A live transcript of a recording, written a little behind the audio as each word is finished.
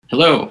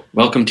Hello,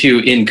 welcome to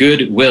In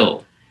Good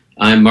Will.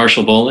 I'm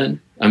Marshall Bolin.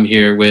 I'm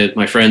here with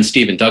my friend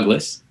Stephen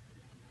Douglas.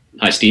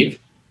 Hi, Steve.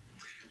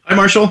 Hi,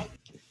 Marshall.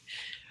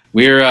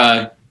 We're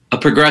a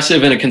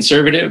progressive and a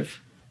conservative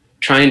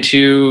trying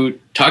to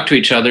talk to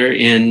each other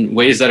in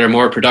ways that are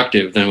more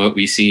productive than what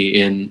we see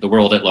in the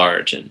world at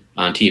large and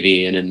on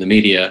TV and in the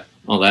media,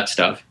 all that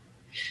stuff.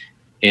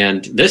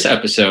 And this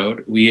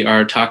episode, we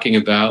are talking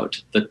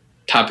about the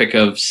topic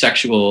of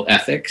sexual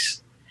ethics.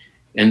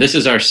 And this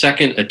is our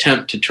second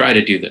attempt to try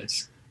to do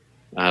this.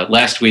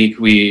 Last week,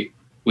 we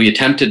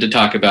attempted to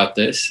talk about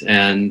this,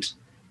 and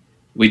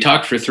we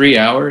talked for 3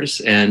 hours,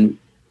 and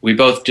we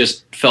both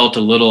just felt a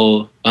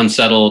little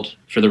unsettled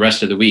for the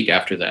rest of the week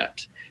after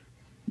that.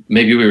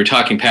 Maybe we were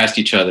talking past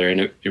each other,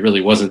 and it really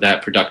wasn't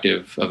that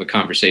productive of a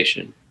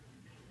conversation.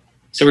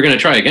 So we're going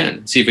to try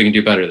again, see if we can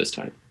do better this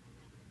time.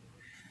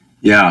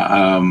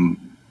 Yeah,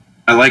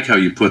 I like how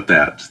you put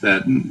that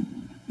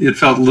it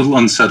felt a little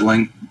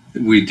unsettling.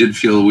 We did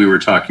feel we were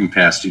talking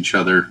past each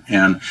other,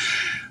 and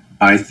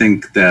I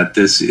think that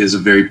this is a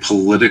very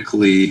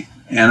politically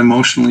and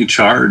emotionally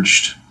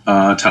charged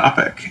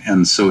topic,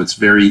 and so it's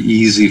very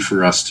easy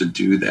for us to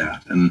do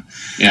that. And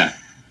yeah,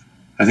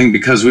 I think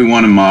because we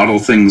want to model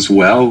things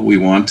well, we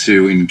want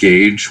to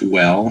engage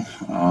well,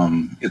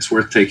 it's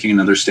worth taking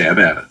another stab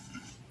at it.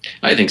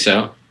 I think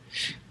so.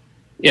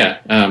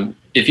 Yeah,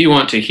 if you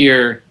want to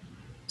hear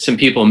some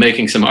people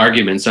making some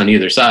arguments on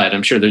either side,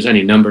 I'm sure there's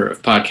any number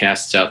of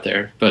podcasts out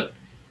there, but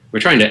we're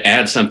trying to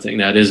add something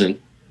that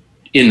isn't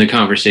in the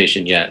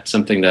conversation yet,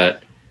 something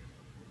that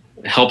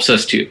helps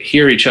us to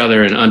hear each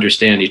other and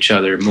understand each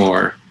other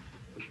more.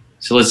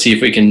 So let's see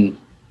if we can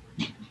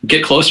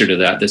get closer to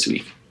that this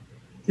week.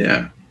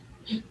 Yeah,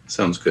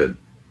 sounds good.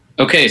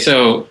 Okay,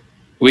 so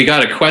we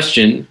got a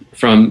question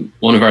from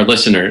one of our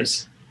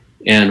listeners,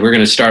 and we're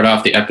going to start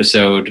off the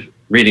episode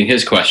reading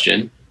his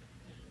question.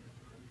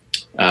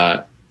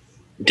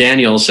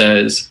 Daniel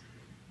says,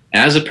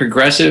 as a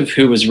progressive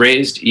who was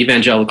raised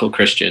evangelical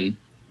Christian,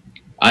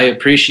 I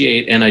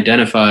appreciate and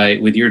identify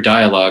with your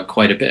dialogue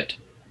quite a bit.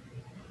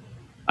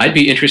 I'd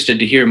be interested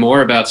to hear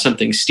more about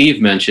something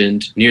Steve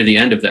mentioned near the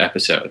end of the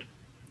episode,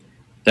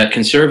 that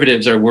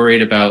conservatives are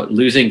worried about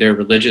losing their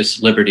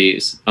religious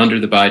liberties under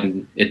the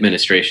Biden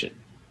administration.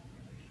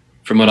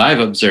 From what I've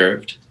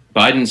observed,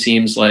 Biden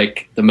seems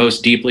like the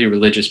most deeply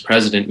religious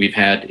president we've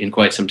had in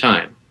quite some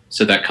time,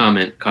 so that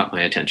comment caught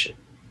my attention.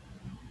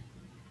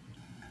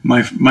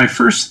 My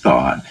first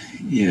thought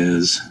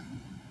is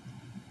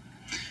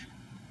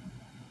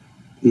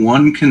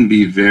one can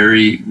be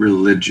very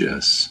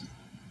religious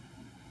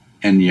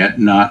and yet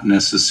not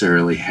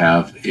necessarily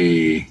have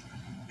an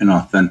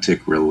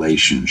authentic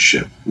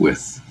relationship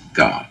with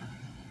God.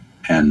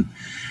 And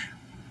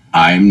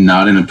I'm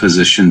not in a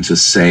position to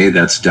say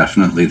that's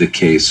definitely the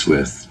case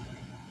with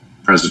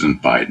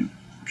President Biden.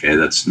 Okay,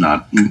 that's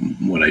not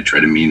what I try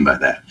to mean by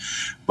that.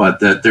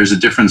 But that there's a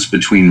difference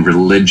between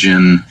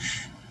religion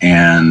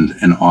and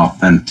an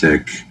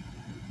authentic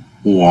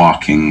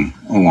walking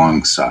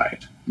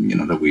alongside,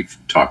 that we've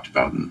talked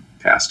about in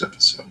past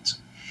episodes.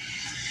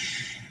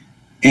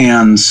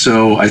 And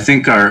so I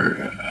think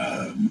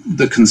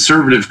the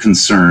conservative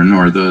concern,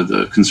 or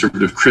the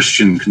conservative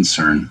Christian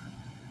concern,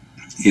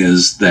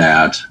 is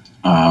that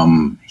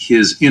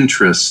his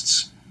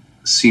interests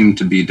seem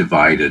to be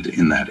divided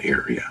in that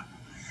area,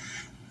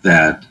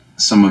 that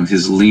some of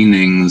his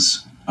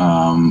leanings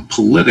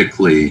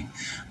politically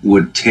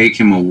would take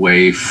him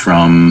away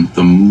from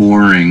the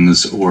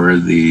moorings or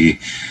the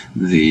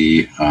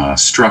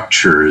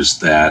structures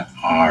that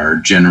are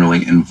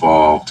generally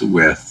involved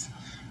with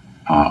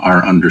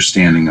our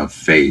understanding of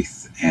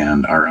faith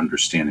and our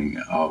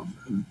understanding of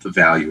the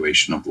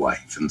valuation of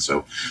life. And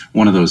so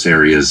one of those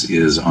areas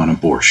is on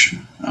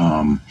abortion.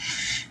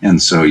 And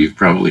so you've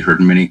probably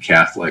heard many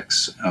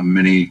Catholics,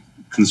 many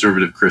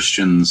conservative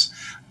Christians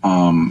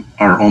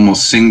are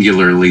almost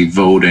singularly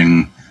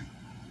voting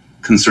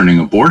concerning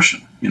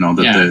abortion.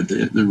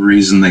 The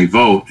reason they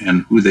vote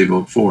and who they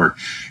vote for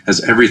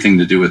has everything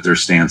to do with their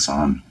stance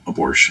on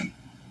abortion.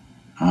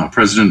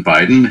 President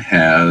Biden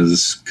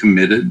has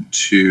committed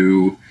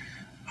to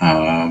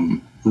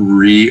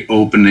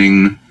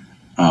reopening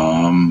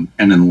and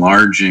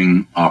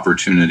enlarging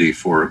opportunity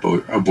for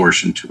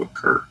abortion to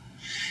occur,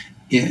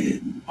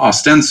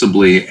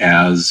 ostensibly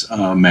as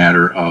a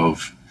matter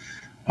of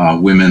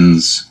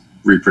women's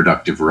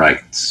reproductive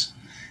rights.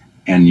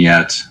 And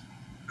yet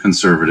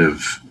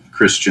conservative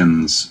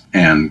Christians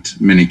and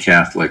many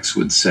Catholics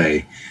would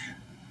say,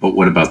 but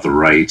what about the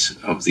right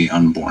of the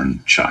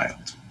unborn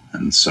child?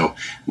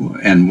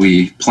 And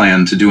we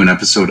plan to do an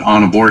episode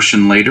on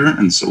abortion later,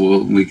 and so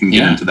we can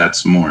get into that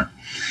some more.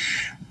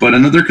 But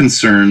another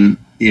concern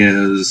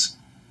is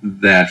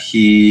that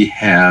he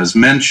has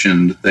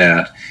mentioned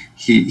that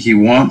he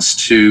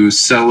wants to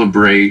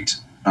celebrate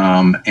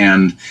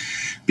and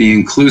be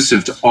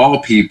inclusive to all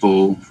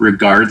people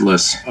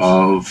regardless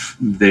of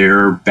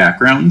their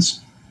backgrounds.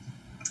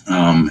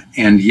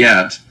 And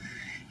yet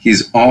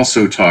he's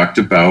also talked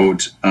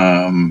about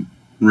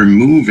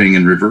removing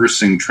and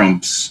reversing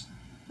Trump's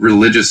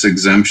religious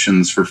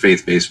exemptions for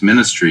faith-based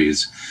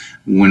ministries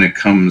when it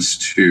comes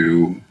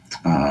to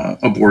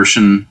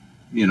abortion,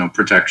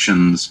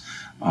 protections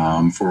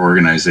for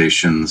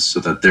organizations so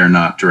that they're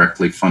not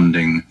directly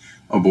funding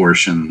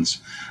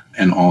abortions,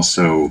 and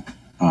also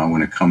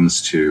when it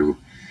comes to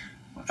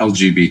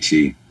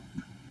LGBT,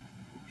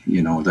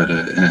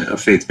 that a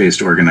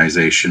faith-based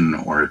organization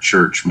or a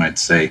church might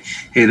say,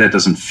 hey, that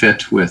doesn't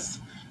fit with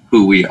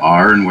who we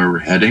are and where we're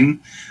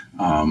heading.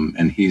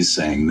 And he's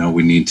saying, no,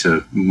 we need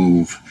to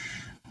move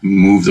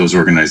those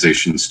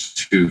organizations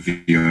to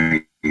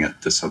viewing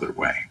it this other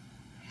way.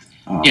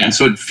 And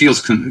so it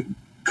feels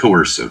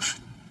coercive.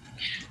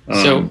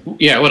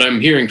 What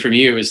I'm hearing from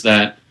you is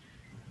that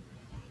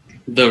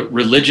the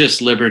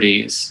religious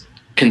liberties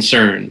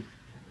concern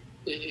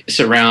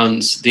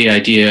surrounds the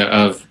idea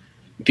of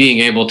being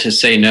able to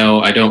say, no,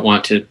 I don't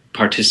want to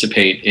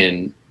participate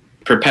in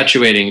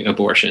perpetuating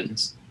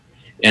abortions.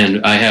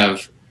 And I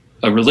have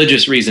a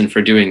religious reason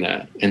for doing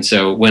that. And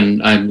so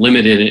when I'm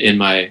limited in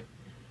my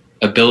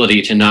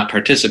ability to not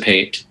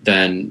participate,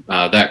 then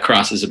that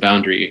crosses a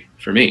boundary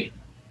for me.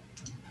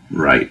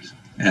 Right.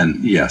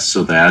 And yes,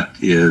 so that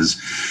is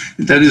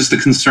the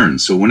concern.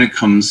 So when it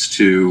comes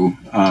to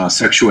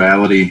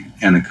sexuality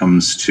and it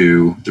comes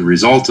to the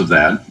result of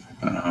that,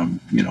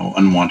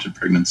 unwanted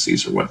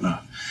pregnancies or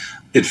whatnot,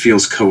 it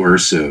feels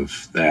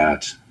coercive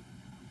that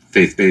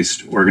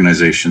faith-based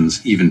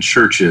organizations, even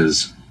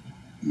churches,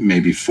 may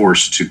be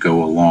forced to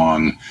go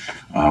along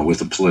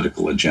with a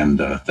political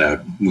agenda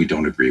that we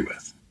don't agree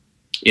with.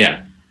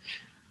 Yeah,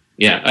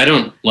 I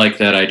don't like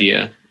that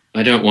idea.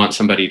 I don't want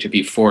somebody to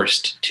be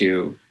forced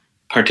to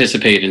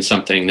participate in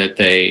something that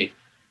they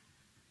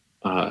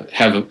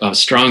have a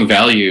strong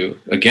value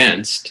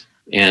against,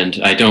 and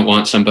I don't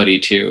want somebody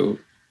to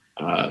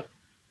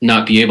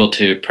not be able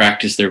to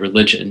practice their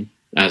religion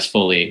as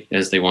fully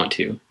as they want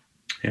to.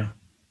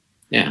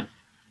 Yeah,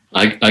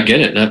 I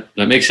get it.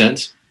 That makes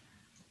sense.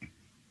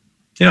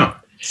 Yeah.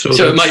 So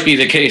it might be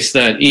the case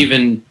that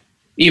even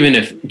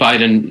if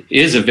Biden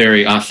is a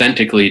very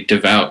authentically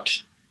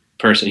devout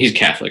person, he's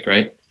Catholic,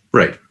 right?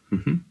 Right.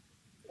 Mm-hmm.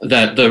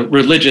 That the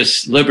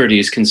religious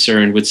liberties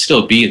concern would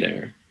still be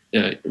there,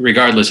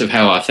 regardless of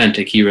how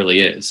authentic he really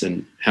is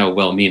and how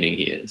well-meaning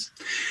he is.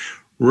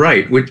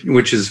 Right,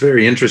 which is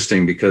very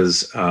interesting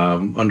because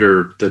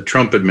under the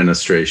Trump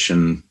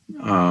administration,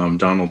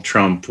 Donald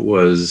Trump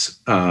was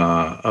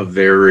a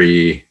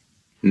very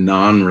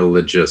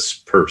non-religious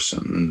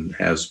person and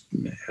has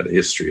had a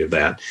history of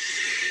that.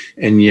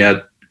 And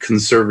yet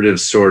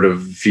conservatives sort of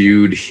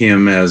viewed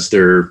him as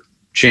their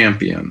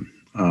champion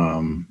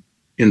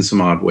in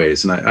some odd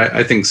ways. And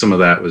I think some of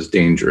that was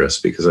dangerous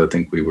because I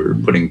think we were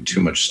putting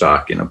too much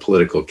stock in a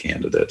political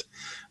candidate.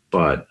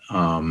 But,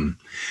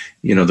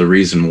 the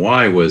reason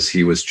why was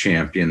he was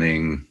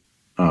championing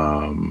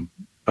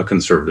a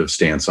conservative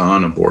stance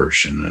on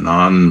abortion and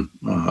on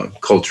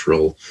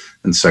cultural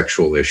and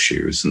sexual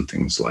issues and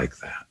things like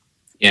that.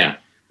 Yeah,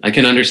 I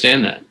can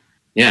understand that.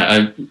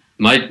 Yeah,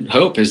 my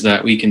hope is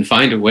that we can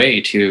find a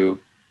way to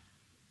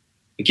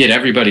get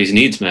everybody's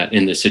needs met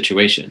in this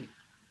situation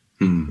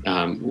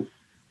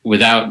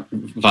without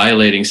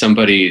violating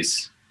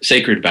somebody's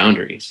sacred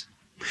boundaries.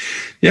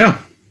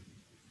 Yeah,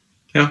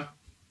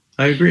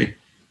 I agree.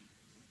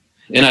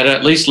 And I'd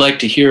at least like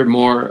to hear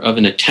more of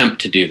an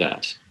attempt to do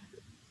that.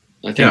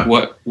 I think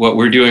what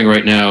we're doing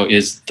right now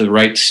is the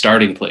right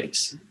starting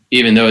place,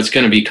 even though it's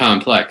going to be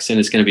complex and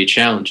it's going to be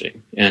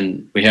challenging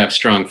and we have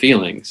strong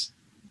feelings.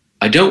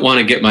 I don't want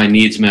to get my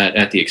needs met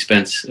at the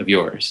expense of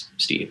yours,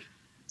 Steve.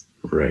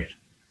 Right.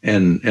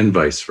 And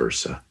vice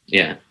versa.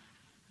 Yeah.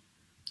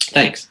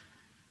 Thanks.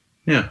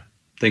 Yeah.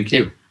 Thank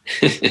you.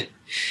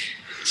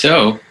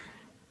 So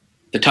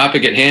the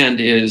topic at hand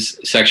is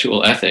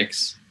sexual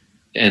ethics.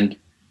 And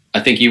I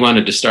think you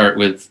wanted to start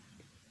with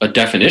a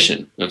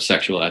definition of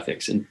sexual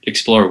ethics and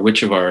explore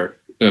which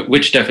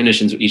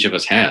definitions each of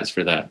us has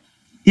for that.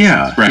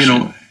 Yeah,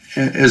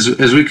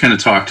 as we kind of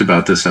talked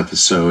about this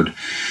episode,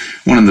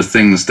 one of the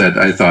things that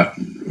I thought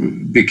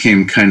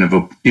became kind of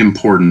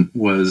important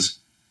was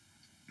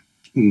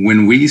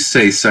when we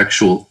say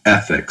sexual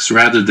ethics,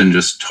 rather than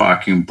just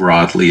talking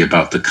broadly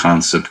about the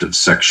concept of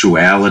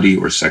sexuality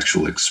or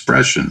sexual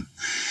expression,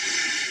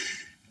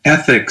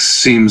 ethics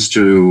seems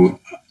to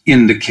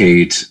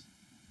indicate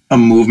a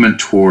movement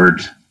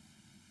toward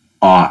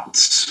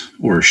oughts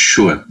or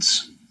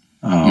shoulds.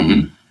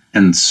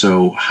 And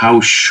so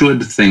how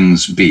should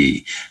things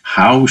be?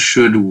 How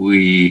should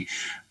we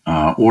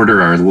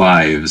order our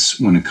lives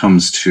when it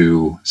comes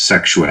to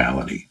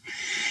sexuality?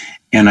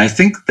 And I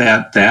think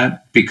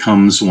that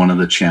becomes one of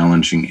the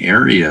challenging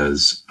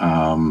areas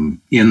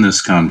in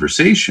this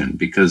conversation,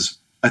 because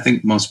I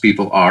think most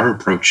people are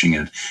approaching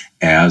it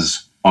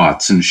as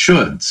oughts and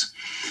shoulds.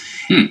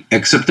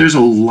 Except there's a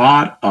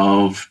lot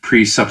of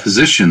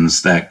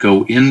presuppositions that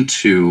go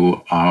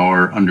into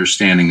our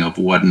understanding of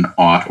what an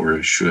ought or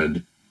a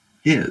should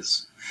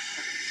is.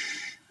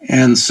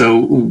 And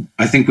so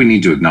I think we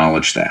need to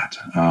acknowledge that.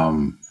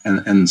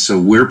 And so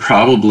we're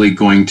probably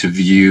going to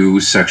view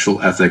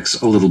sexual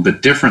ethics a little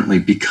bit differently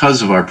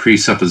because of our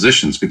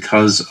presuppositions,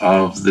 because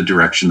of the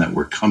direction that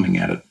we're coming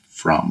at it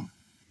from.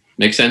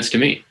 Makes sense to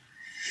me.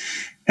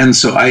 And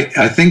so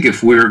I think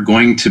if we're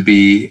going to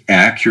be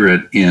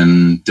accurate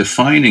in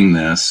defining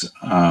this,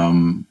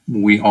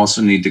 we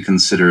also need to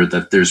consider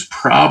that there's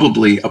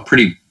probably a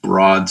pretty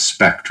broad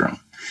spectrum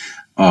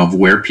of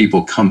where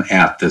people come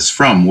at this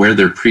from, where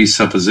their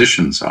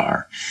presuppositions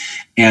are,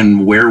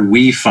 and where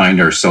we find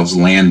ourselves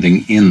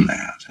landing in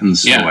that. And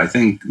so I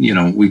think,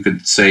 we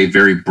could say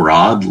very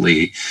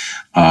broadly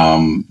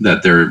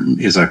that there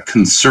is a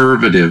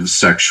conservative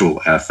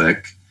sexual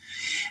ethic.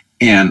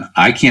 And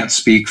I can't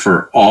speak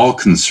for all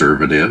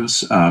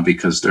conservatives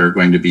because there are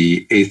going to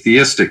be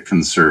atheistic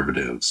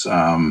conservatives.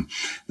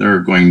 There are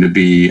going to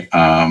be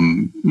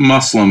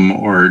Muslim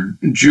or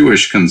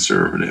Jewish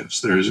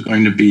conservatives. There's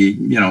going to be,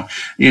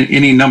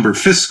 any number of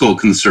fiscal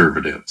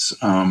conservatives.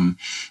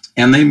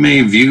 And they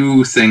may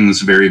view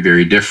things very,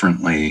 very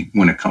differently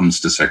when it comes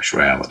to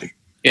sexuality.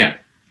 Yeah.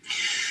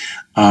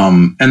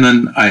 And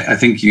then I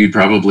think you'd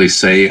probably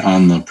say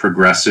on the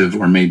progressive,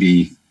 or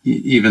maybe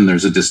even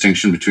there's a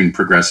distinction between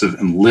progressive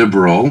and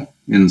liberal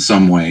in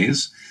some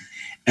ways.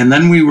 And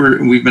then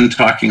we've been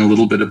talking a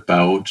little bit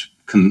about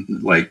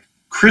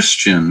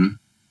Christian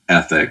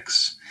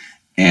ethics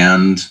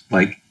and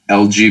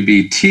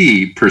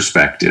LGBT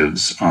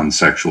perspectives on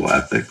sexual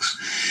ethics.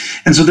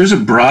 And so there's a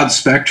broad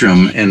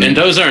spectrum. And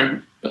those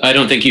aren't, I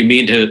don't think you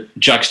mean to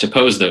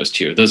juxtapose those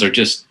two. Those are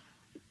just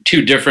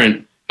two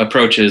different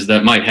approaches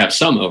that might have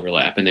some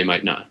overlap and they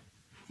might not.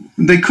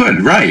 They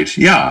could, right?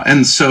 Yeah.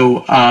 And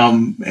so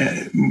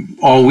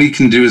all we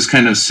can do is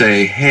kind of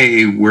say,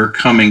 hey, we're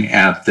coming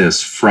at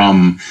this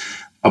from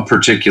a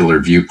particular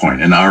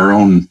viewpoint and our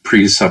own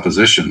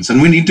presuppositions.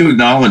 And we need to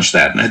acknowledge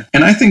that.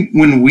 And I think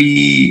when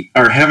we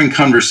are having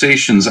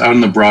conversations out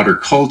in the broader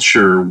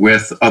culture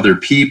with other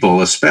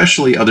people,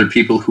 especially other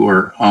people who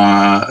are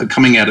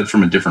coming at it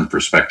from a different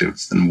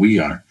perspective than we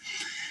are,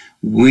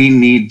 we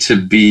need to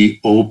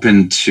be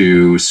open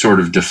to sort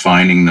of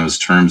defining those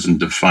terms and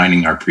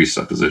defining our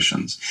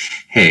presuppositions.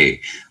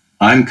 Hey,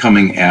 I'm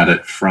coming at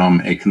it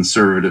from a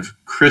conservative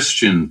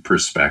Christian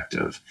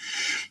perspective.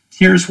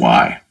 Here's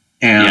why.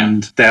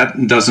 And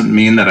that doesn't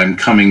mean that I'm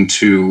coming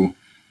to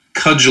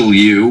cudgel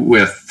you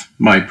with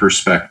my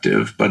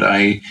perspective, but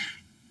I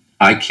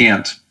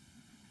can't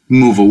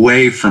move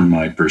away from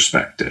my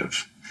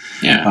perspective.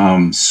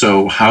 Yeah.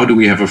 So how do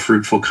we have a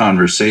fruitful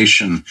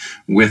conversation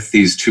with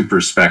these two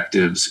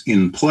perspectives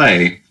in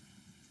play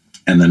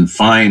and then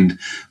find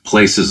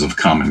places of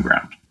common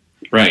ground?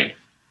 Right.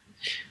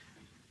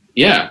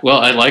 Yeah. Well,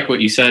 I like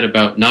what you said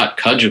about not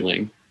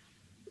cudgeling.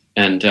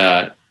 And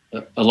a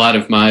lot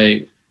of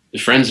my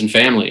friends and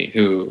family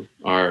who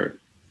are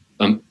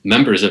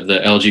members of the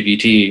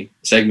LGBT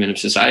segment of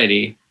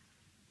society,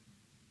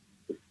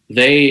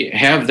 they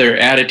have their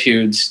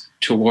attitudes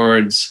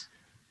towards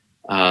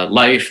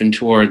life and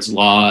towards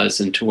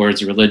laws and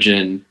towards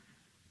religion,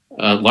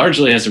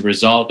 largely as a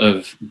result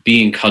of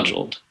being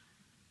cudgeled.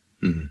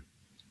 Mm-hmm.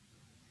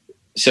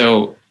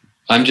 So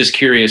I'm just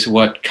curious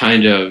what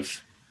kind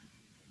of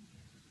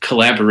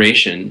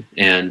collaboration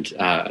and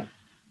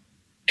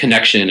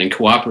connection and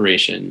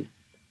cooperation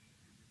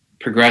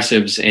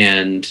progressives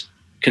and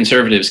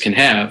conservatives can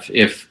have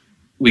if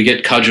we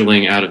get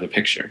cudgeling out of the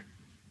picture.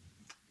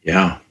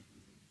 Yeah.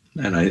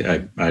 And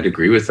I'd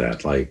agree with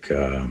that.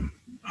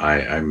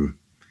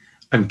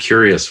 I'm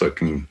curious what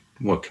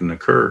can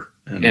occur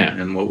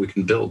and what we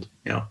can build.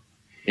 Yeah.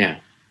 Yeah.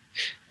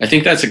 I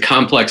think that's a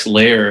complex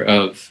layer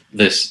of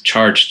this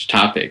charged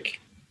topic.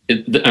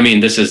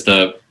 This is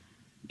the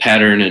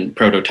pattern and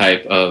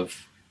prototype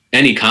of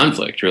any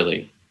conflict,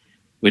 really,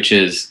 which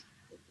is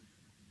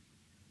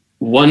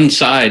one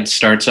side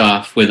starts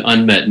off with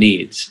unmet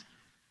needs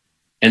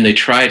and they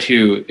try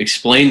to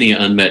explain the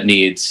unmet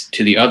needs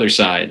to the other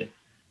side.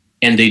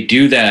 And they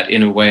do that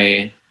in a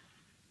way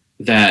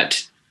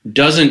that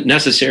doesn't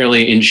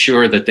necessarily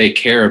ensure that they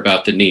care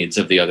about the needs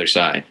of the other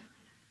side.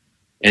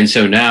 And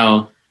so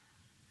now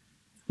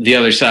the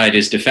other side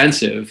is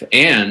defensive,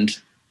 and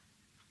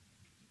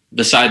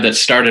the side that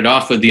started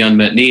off with the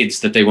unmet needs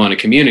that they want to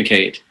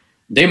communicate,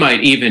 they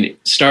might even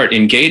start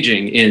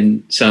engaging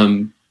in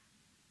some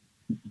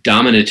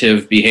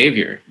dominative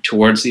behavior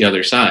towards the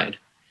other side.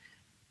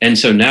 And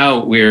so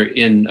now we're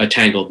in a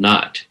tangled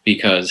knot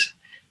because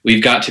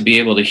we've got to be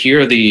able to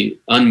hear the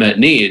unmet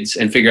needs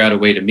and figure out a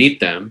way to meet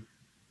them.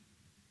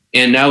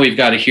 And now we've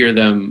got to hear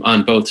them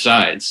on both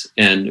sides.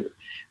 And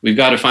we've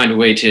got to find a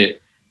way to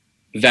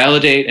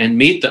validate and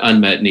meet the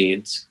unmet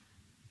needs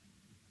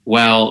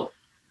while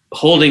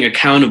holding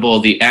accountable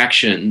the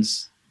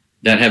actions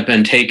that have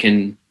been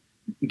taken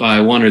by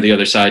one or the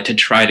other side to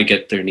try to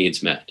get their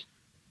needs met.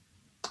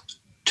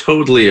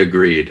 Totally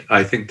agreed.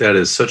 I think that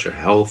is such a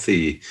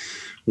healthy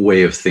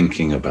way of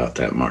thinking about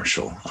that,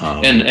 Marshall.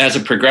 And as a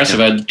progressive,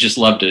 I'd just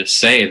love to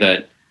say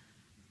that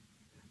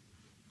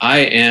I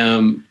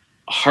am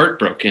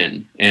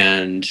heartbroken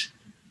and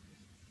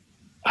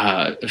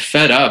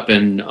fed up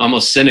and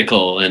almost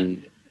cynical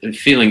and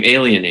feeling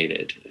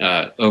alienated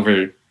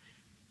over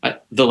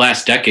the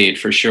last decade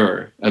for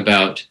sure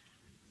about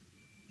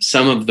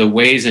some of the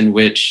ways in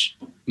which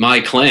my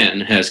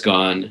clan has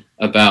gone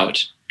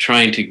about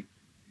trying to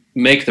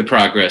make the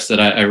progress that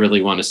I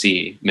really want to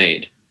see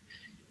made.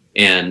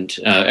 And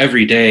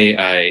every day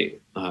I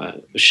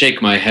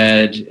shake my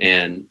head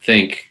and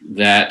think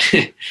that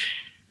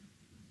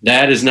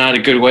that is not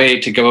a good way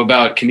to go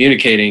about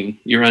communicating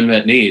your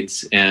unmet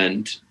needs.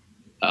 And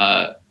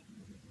I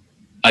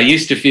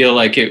used to feel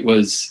like it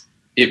was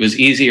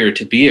easier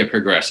to be a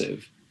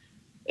progressive,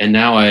 and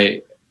now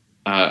I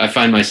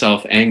find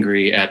myself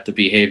angry at the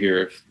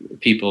behavior of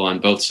people on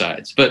both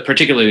sides, but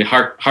particularly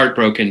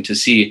heartbroken to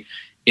see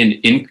an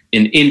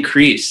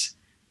increase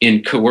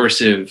in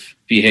coercive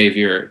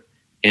behavior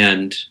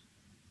and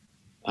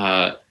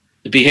the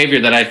behavior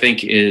that I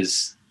think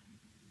is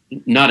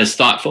not as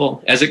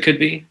thoughtful as it could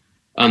be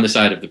on the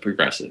side of the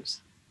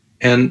progressives.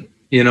 And,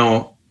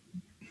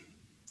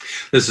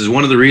 this is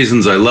one of the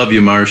reasons I love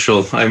you,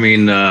 Marshall. I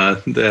mean,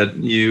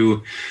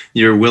 that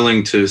you're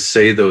willing to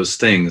say those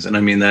things. And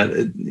I mean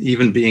that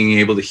even being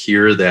able to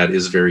hear that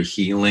is very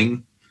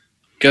healing.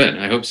 Good.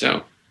 I hope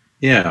so.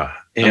 Yeah.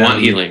 I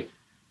want healing.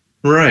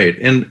 Right.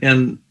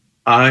 And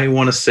I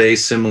want to say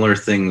similar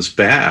things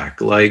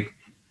back. Like,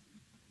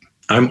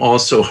 I'm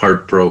also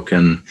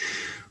heartbroken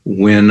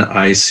when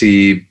I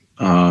see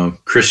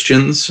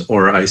Christians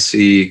or I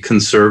see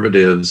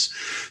conservatives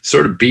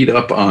sort of beat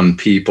up on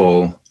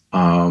people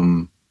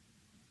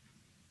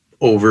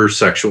over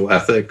sexual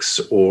ethics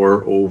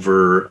or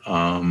over,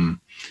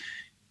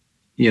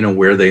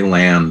 where they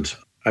land.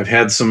 I've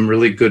had some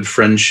really good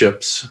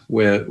friendships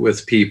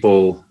with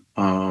people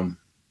who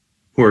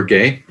are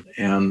gay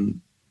and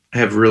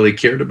have really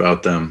cared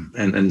about them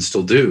and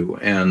still do.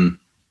 And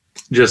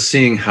just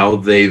seeing how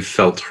they've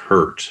felt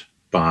hurt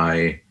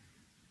by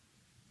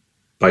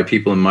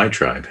people in my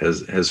tribe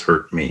has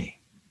hurt me.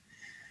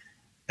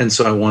 And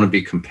so I want to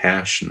be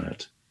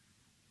compassionate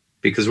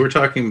because we're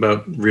talking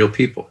about real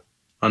people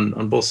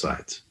on both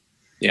sides.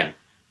 Yeah.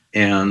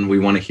 And we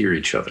want to hear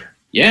each other.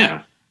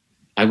 Yeah.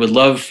 I would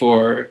love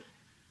for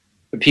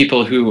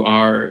people who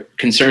are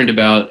concerned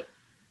about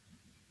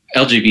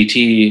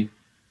LGBT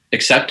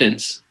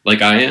acceptance,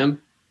 like I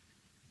am,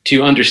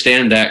 to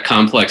understand that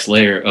complex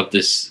layer of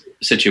this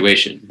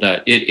situation,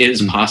 that it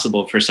is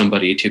possible for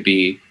somebody to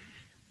be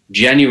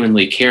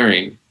genuinely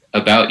caring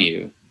about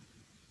you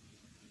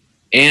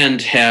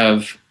and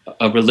have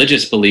a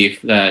religious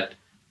belief that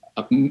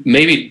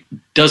maybe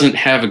doesn't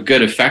have a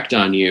good effect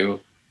on you,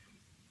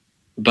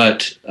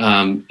 but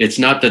it's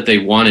not that they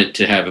want it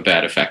to have a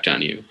bad effect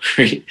on you.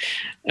 I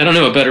don't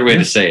know a better way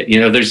to say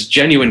it. There's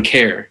genuine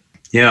care.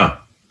 Yeah.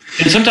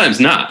 And sometimes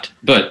not,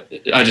 but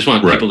I just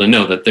want people to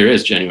know that there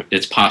is genuine,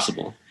 it's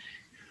possible.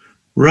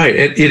 Right.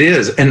 It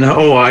is. And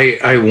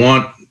I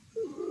want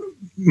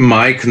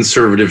my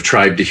conservative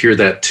tribe to hear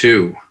that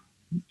too,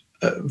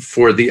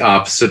 for the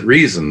opposite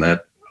reason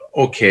that,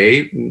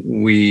 okay,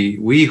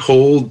 we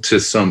hold to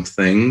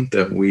something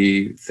that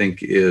we think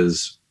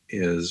is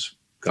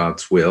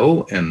God's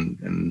will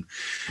and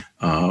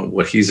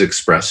what he's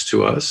expressed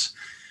to us,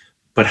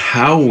 but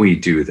how we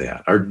do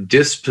that, our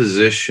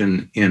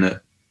disposition in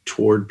it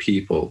toward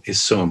people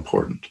is so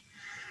important.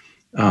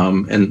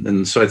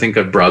 And so I think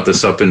I've brought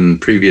this up in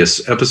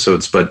previous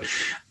episodes, but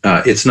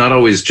it's not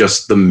always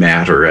just the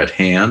matter at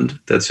hand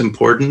that's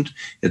important.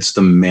 It's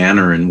the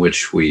manner in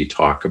which we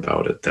talk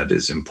about it that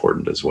is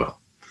important as well.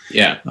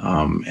 Yeah.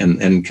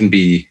 And can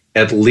be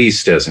at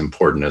least as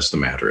important as the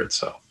matter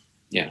itself.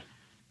 Yeah.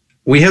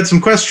 We had some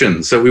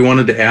questions that we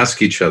wanted to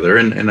ask each other,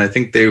 and I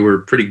think they were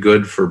pretty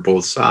good for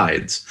both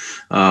sides.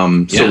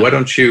 So why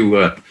don't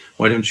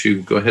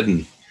you go ahead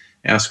and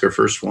ask our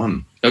first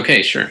one?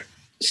 Okay, sure.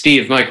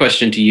 Steve, my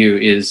question to you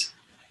is,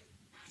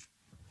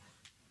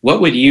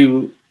 what would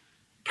you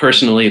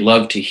personally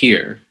love to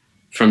hear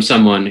from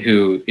someone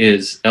who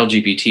is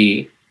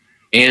LGBT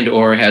and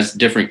or has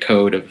different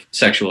code of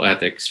sexual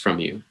ethics from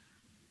you?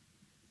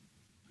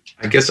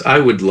 I guess I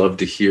would love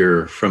to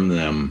hear from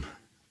them,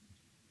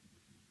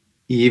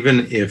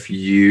 even if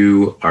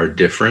you are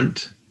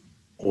different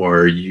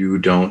or you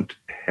don't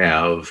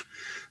have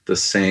the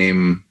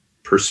same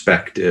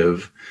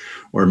perspective,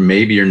 or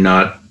maybe you're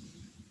not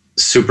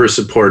super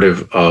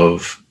supportive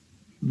of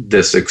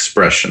this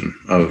expression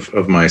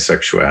of my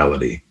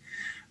sexuality,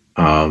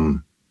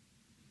 that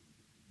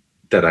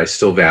I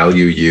still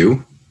value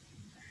you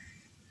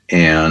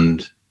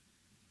and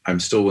I'm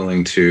still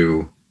willing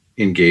to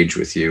engage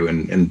with you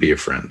and be a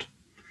friend,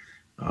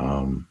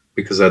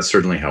 because that's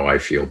certainly how I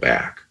feel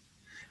back.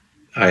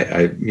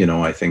 I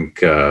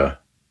think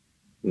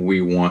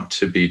we want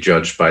to be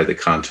judged by the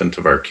content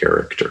of our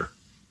character.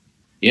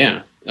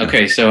 Yeah.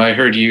 Okay. So I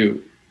heard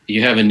you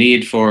have a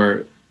need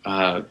for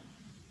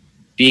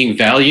being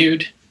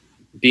valued,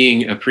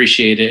 being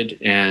appreciated,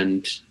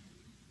 and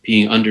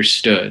being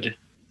understood.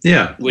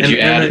 Yeah. Would you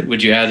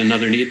add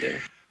another need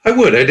there? I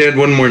would. I'd add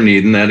one more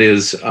need, and that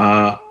is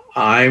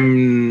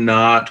I'm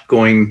not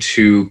going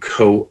to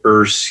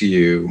coerce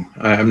you.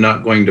 I'm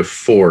not going to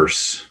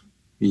force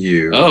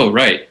you. Oh,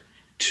 right.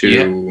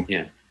 to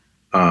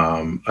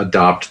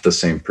adopt the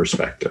same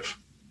perspective.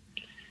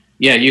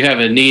 Yeah, you have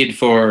a need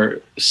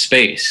for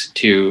space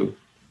to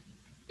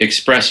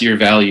express your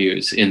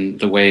values in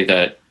the way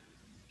that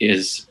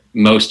is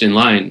most in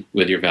line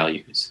with your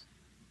values.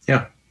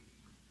 Yeah.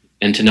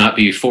 And to not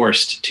be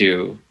forced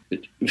to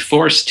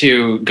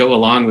go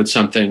along with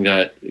something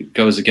that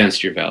goes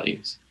against your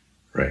values.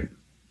 Right.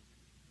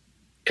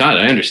 God,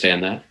 I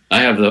understand that. I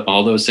have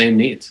all those same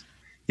needs.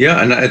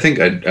 Yeah, and I think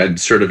I'd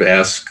sort of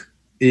ask,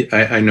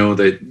 I know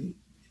that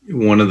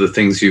one of the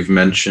things you've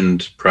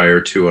mentioned prior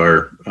to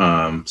our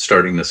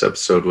starting this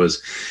episode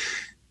was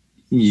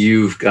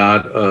you've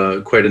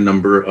got quite a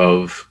number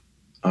of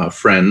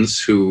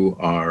friends who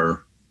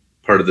are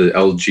part of the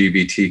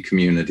LGBT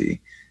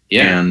community.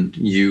 Yeah. And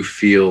you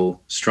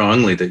feel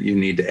strongly that you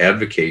need to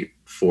advocate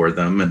for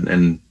them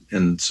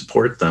and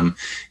support them.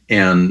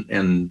 And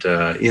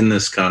in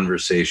this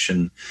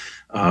conversation,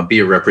 be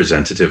a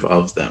representative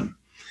of them.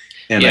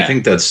 And I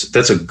think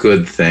that's a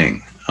good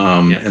thing.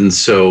 And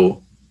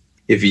so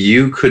if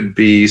you could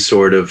be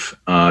sort of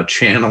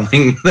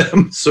channeling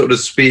them, so to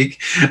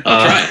speak,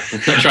 I'll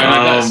try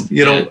my best.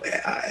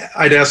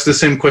 I'd ask the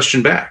same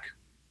question back.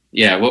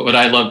 Yeah, what would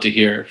I love to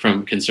hear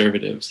from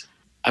conservatives?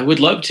 I would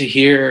love to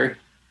hear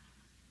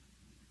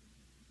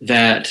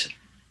that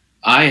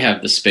I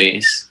have the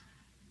space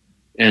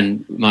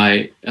and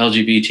my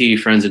LGBT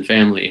friends and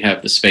family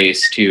have the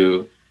space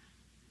to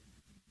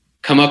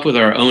come up with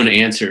our own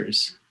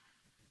answers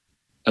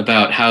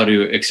about how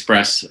to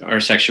express our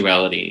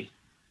sexuality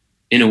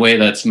in a way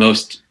that's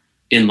most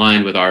in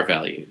line with our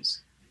values.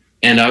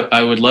 And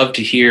I would love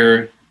to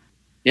hear,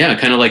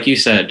 kind of like you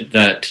said,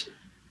 that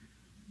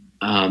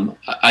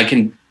I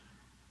can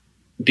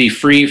be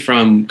free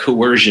from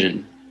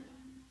coercion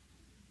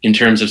in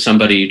terms of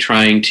somebody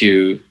trying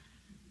to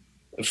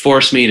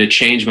force me to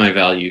change my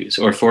values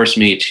or force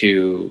me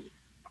to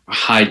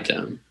hide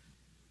them.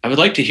 I would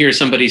like to hear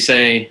somebody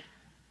say,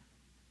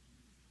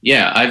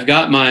 I've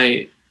got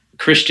my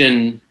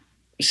Christian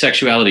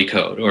sexuality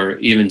code or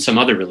even some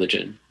other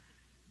religion,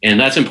 and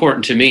that's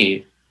important to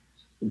me,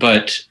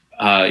 but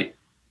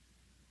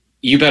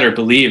you better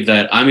believe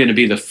that I'm going to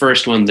be the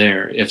first one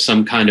there if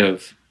some kind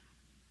of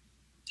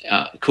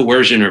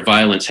coercion or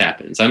violence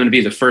happens. I'm going to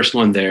be the first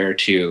one there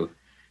to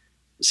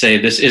say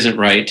this isn't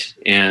right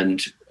and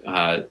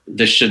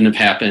this shouldn't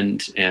have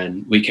happened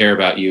and we care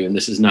about you and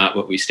this is not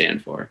what we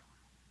stand for.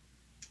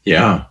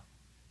 Yeah.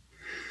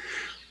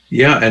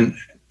 Yeah, and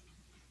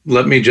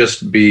let me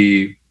just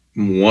be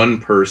one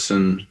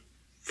person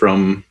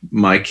from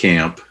my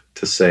camp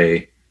to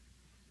say,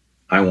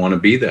 I want to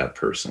be that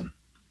person.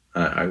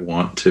 I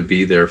want to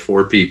be there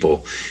for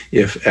people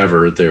if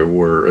ever there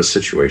were a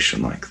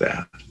situation like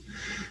that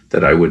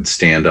I would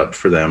stand up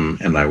for them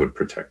and I would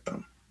protect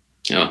them.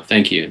 Oh,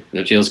 thank you.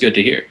 That feels good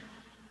to hear.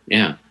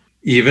 Yeah.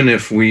 Even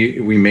if we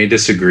may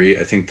disagree,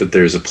 I think that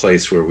there's a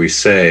place where we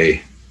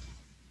say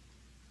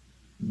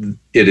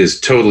it is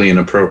totally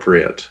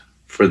inappropriate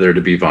for there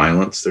to be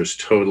violence. It's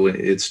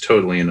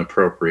totally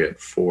inappropriate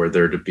for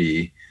there to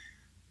be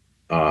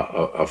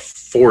a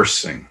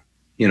forcing,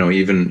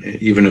 even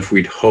if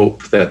we'd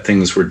hope that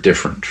things were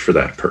different for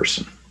that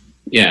person.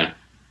 Yeah.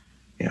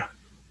 Yeah.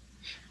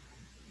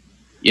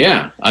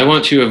 Yeah. I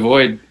want to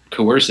avoid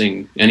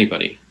coercing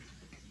anybody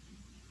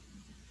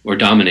or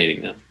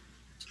dominating them.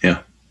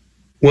 Yeah.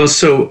 Well,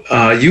 so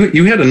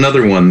you had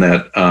another one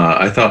that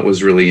I thought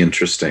was really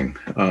interesting,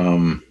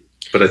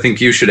 but I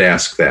think you should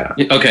ask that.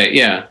 Okay,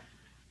 yeah.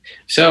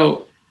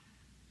 So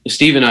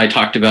Steve and I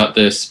talked about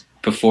this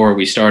before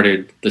we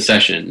started the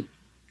session,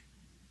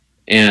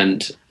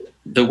 and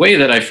the way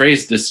that I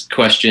phrased this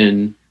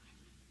question,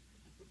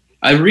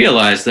 I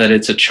realized that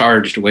it's a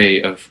charged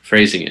way of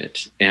phrasing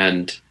it,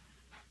 and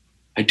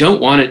I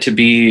don't want it to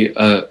be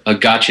a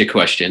gotcha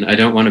question. I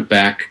don't want to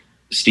back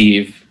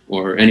Steve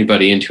or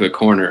anybody into a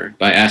corner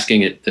by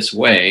asking it this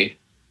way.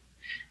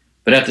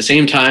 But at the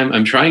same time,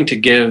 I'm trying to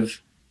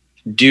give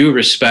due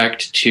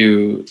respect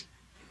to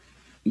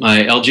my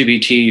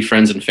LGBT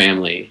friends and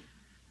family.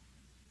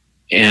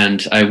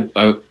 And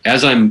I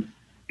as I'm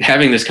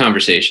having this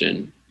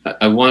conversation,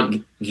 I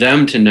want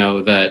them to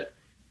know that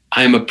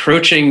I'm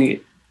approaching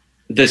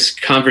this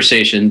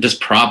conversation, this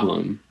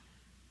problem,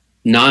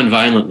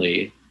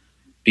 non-violently,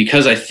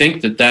 because I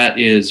think that that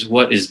is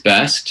what is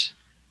best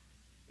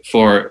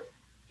for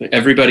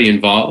everybody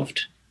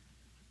involved.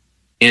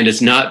 And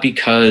it's not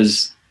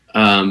because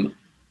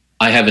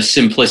I have a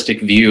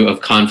simplistic view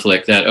of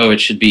conflict that, it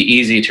should be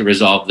easy to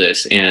resolve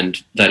this,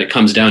 and that it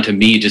comes down to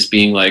me just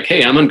being like,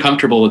 hey, I'm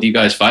uncomfortable with you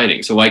guys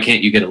fighting, so why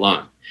can't you get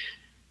along?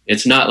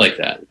 It's not like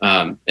that.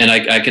 And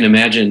I can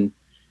imagine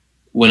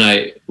when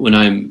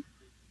I'm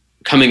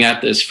coming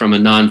at this from a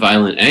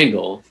nonviolent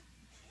angle,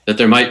 that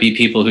there might be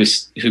people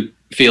who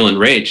feel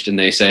enraged and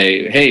they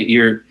say, hey,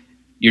 you're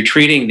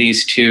treating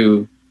these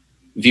two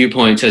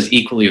viewpoints as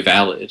equally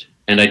valid,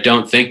 and I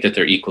don't think that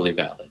they're equally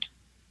valid.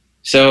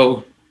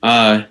 So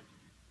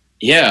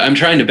I'm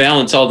trying to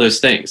balance all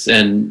those things,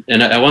 and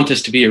I want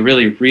this to be a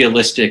really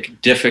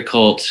realistic,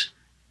 difficult,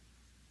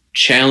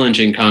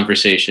 challenging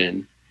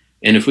conversation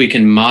And if we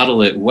can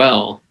model it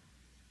well,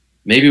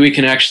 maybe we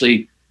can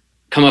actually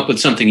come up with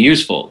something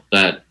useful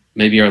that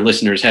maybe our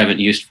listeners haven't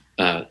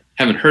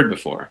heard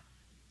before.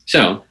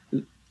 So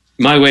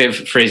my way of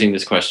phrasing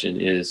this question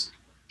is,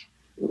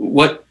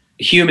 what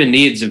human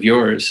needs of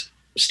yours,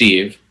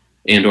 Steve,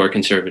 and or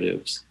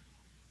conservatives,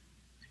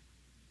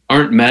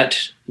 aren't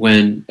met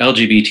when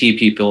LGBT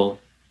people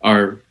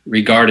are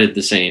regarded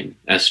the same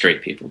as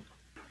straight people?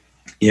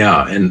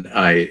 Yeah, and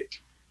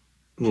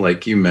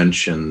like you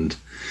mentioned,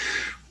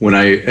 when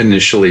I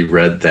initially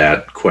read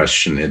that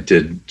question, it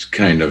did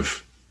kind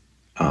of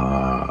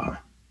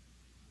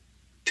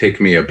take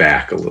me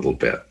aback a little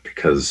bit,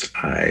 because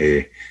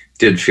I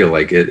did feel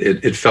like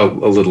it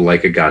felt a little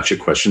like a gotcha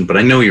question, but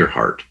I know your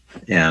heart,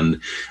 and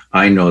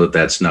I know that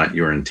that's not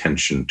your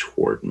intention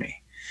toward me.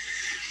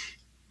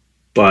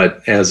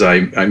 But as I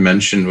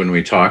mentioned when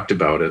we talked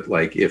about it,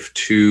 like if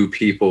two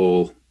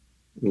people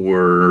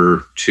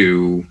were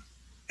to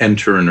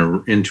enter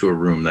into a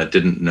room that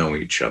didn't know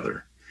each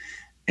other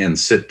and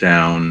sit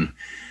down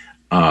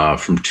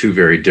from two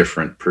very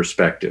different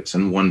perspectives,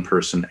 and one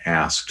person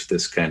asked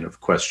this kind of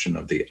question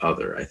of the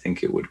other, I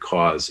think it would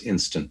cause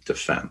instant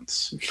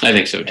defense. I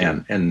think so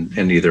too. And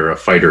either a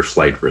fight or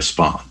flight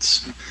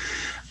response.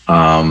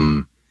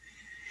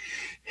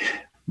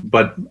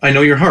 But I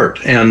know your heart,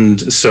 and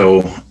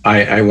so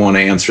I want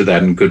to answer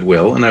that in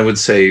goodwill. And I would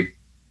say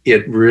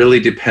it really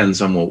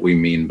depends on what we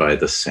mean by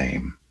the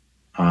same.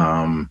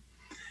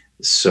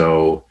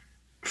 So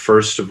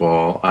first of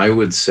all, I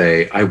would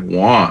say I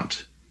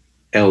want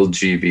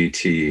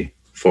LGBT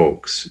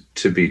folks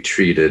to be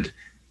treated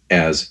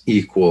as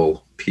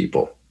equal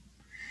people,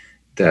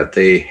 that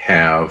they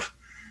have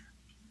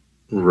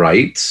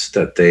rights,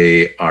 that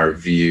they are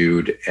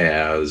viewed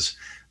as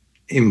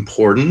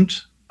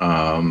important,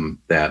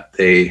 that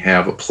they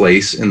have a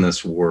place in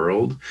this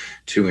world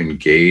to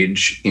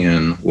engage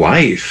in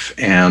life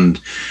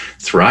and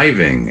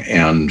thriving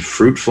and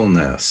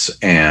fruitfulness,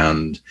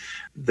 and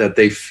that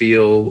they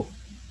feel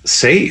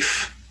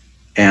safe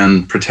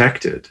and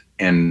protected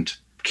and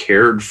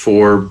cared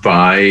for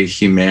by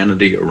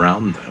humanity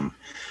around them.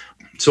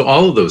 So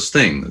all of those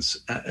things,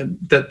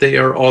 that they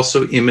are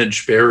also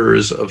image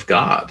bearers of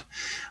God.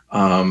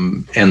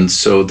 And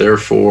so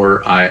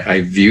therefore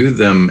I view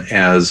them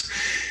as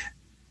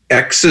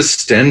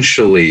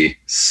existentially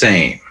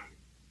sane.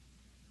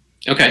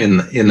 Okay.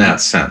 In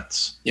that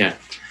sense. Yeah.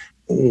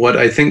 What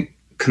I think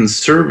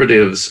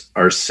conservatives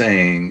are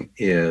saying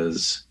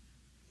is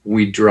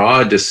we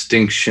draw a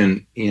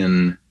distinction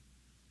in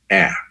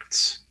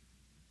acts,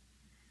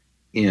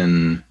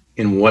 in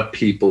what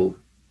people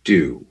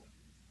do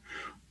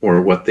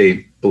or what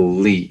they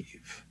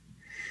believe.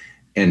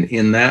 And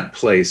in that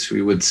place,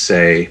 we would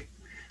say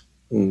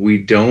we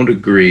don't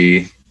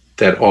agree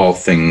that all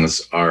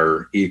things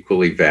are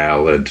equally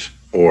valid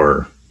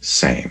or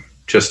same.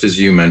 Just as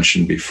you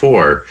mentioned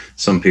before,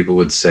 some people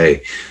would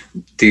say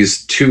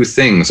these two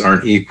things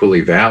aren't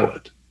equally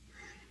valid.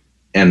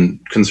 And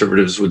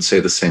conservatives would say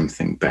the same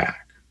thing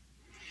back.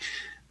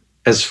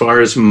 As far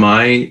as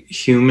my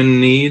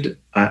human need,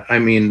 I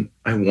mean,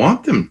 I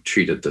want them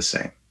treated the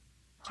same.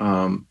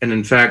 And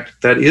in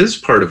fact, that is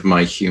part of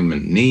my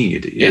human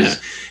need,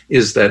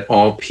 is that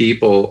all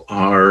people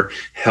are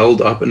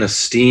held up and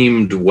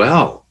esteemed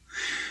well.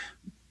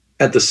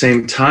 At the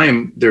same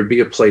time, there'd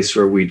be a place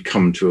where we'd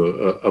come to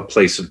a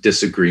place of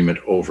disagreement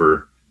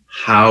over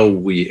how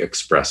we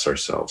express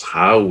ourselves,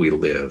 how we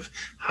live,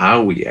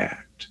 how we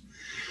act.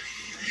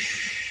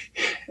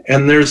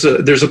 And there's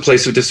a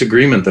place of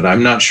disagreement that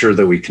I'm not sure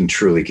that we can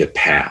truly get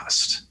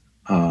past.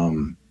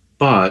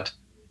 But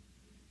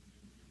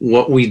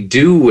what we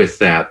do with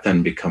that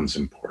then becomes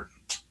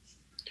important.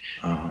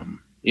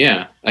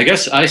 Yeah, I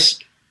guess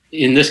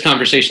in this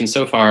conversation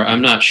so far,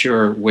 I'm not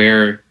sure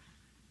where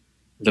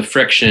the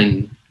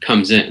friction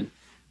comes in.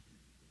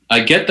 I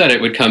get that it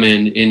would come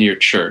in your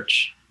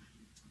church,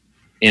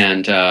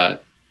 and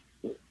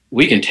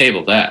we can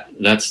table that.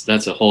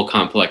 That's a whole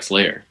complex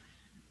layer.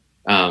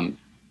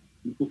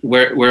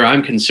 Where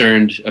I'm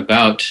concerned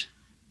about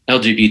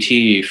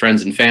LGBT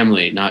friends and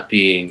family not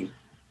feeling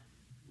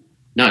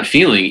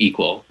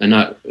equal and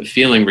not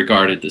feeling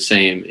regarded the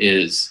same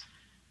is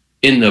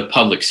in the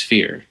public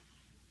sphere.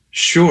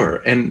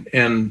 Sure, and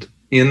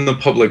in the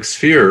public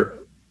sphere,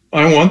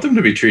 I want them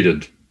to be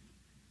treated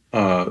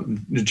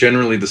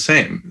generally the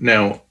same.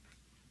 Now,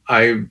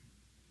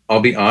 I'll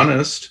be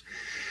honest,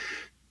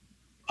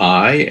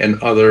 I and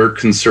other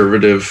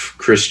conservative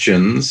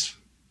Christians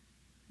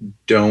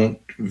don't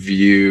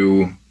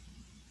view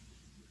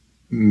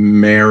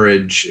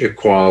marriage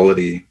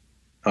equality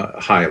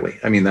highly.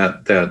 I mean,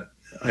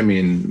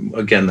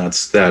 again,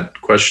 that's that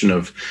question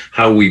of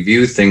how we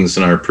view things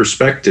and our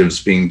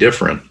perspectives being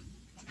different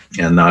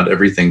and not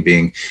everything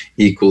being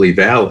equally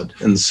valid.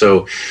 And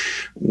so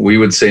we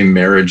would say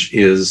marriage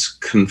is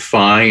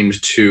confined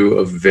to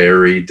a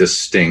very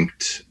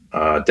distinct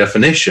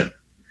definition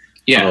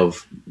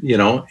of,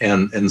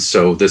 and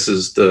so this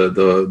is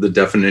the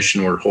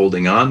definition we're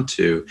holding on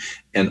to,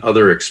 and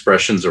other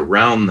expressions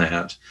around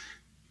that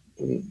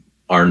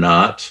are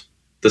not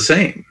the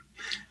same.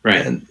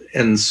 Right.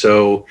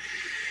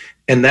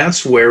 And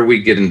that's where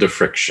we get into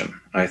friction,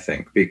 I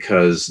think,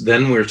 because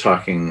then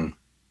when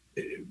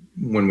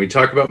we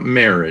talk about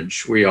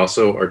marriage, we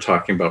also are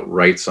talking about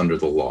rights under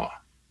the law.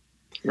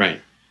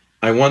 Right.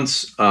 I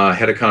once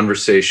had a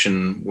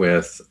conversation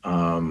with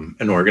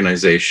an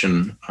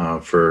organization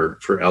for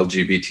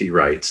LGBT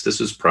rights. This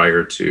was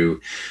prior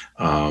to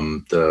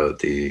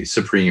the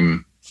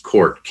Supreme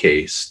Court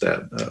case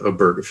that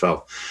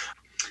Obergefell.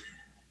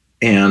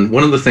 And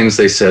one of the things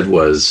they said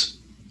was,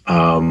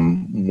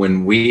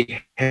 when we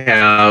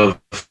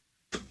have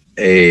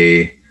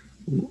a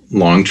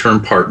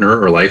long-term partner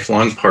or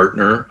lifelong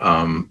partner,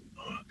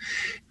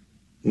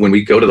 when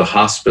we go to the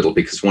hospital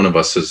because one of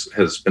us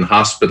has been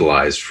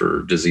hospitalized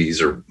for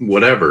disease or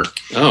whatever.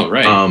 Oh,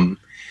 right.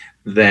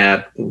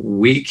 That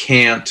we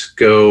can't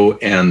go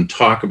and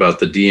talk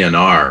about the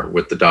DNR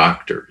with the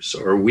doctors,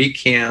 or we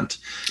can't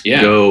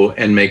go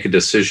and make a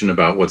decision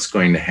about what's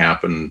going to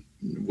happen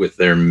with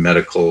their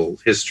medical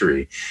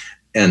history.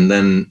 And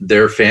then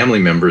their family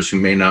members who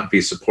may not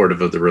be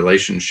supportive of the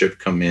relationship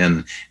come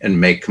in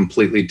and make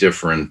completely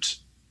different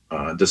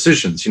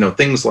decisions,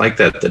 things like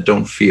that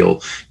don't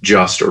feel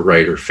just or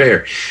right or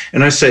fair.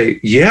 And I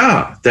say,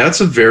 yeah, that's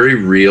a very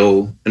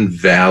real and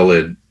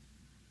valid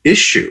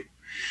issue.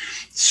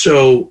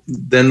 So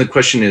then the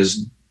question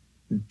is,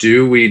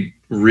 do we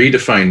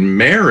redefine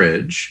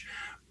marriage,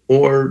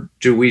 or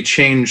do we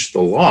change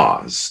the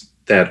laws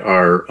that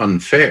are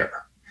unfair?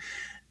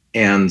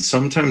 And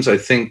sometimes I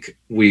think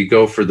we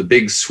go for the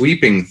big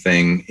sweeping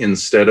thing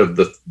instead of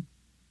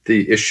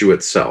the issue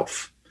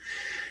itself.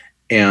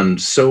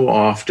 And so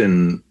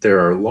often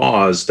there are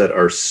laws that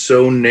are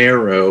so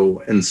narrow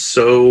and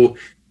so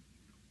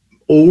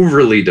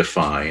overly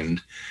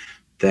defined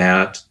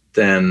that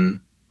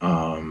then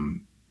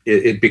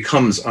it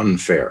becomes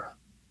unfair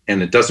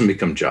and it doesn't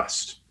become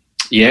just.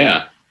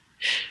 Yeah.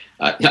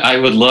 I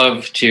would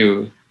love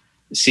to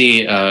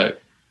see a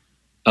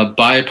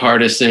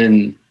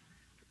bipartisan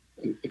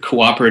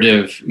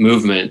cooperative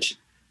movement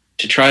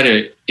to try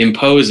to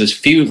impose as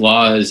few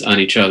laws on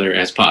each other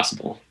as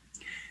possible.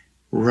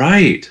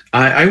 Right.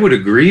 I would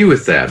agree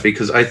with that,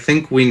 because I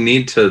think we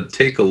need to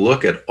take a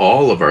look at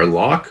all of our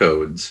law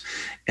codes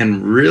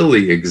and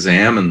really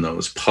examine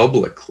those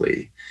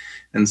publicly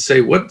and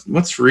say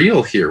what's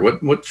real here,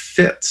 what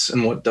fits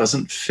and what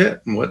doesn't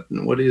fit, and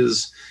what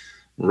is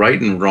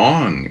right and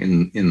wrong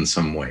in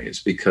some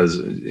ways,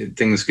 because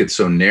things get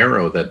so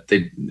narrow that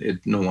it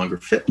no longer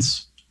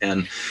fits.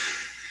 And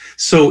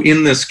so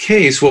in this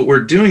case, what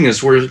we're doing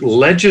is we're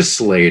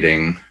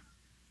legislating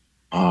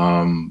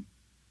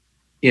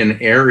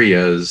in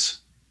areas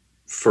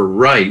for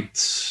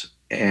rights,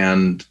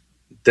 and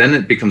then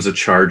it becomes a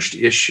charged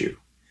issue.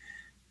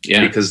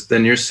 Yeah. Because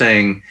then you're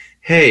saying,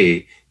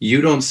 hey, you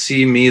don't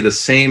see me the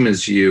same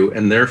as you,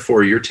 and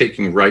therefore you're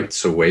taking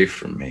rights away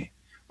from me,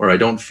 or I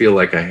don't feel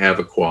like I have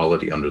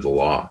equality under the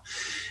law.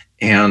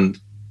 And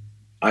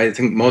I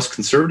think most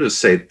conservatives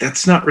say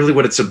that's not really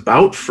what it's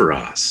about for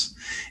us.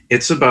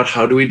 It's about,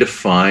 how do we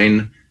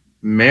define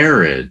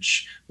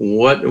marriage?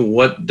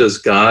 What does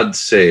God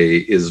say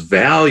is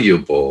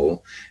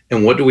valuable,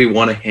 and what do we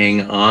want to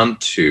hang on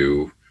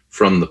to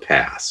from the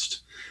past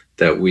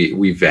that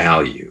we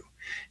value?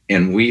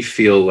 And we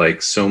feel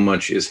like so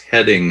much is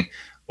heading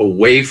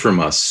away from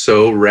us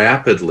so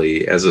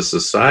rapidly as a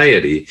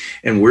society,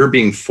 and we're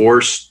being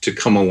forced to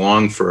come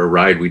along for a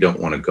ride we don't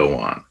want to go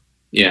on.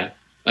 Yeah,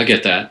 I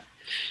get that.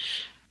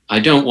 I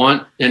don't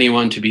want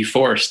anyone to be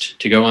forced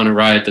to go on a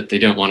ride that they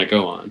don't want to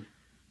go on.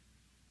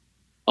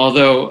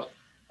 Although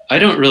I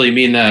don't really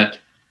mean that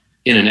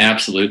in an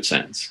absolute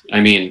sense.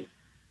 I mean,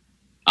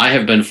 I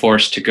have been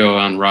forced to go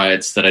on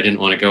rides that I didn't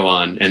want to go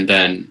on, and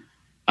then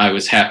I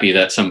was happy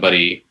that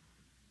somebody,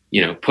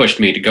 pushed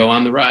me to go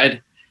on the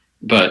ride.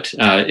 But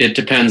it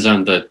depends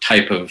on the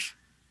type of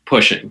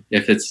pushing.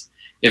 If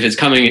it's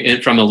coming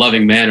in from a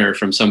loving manner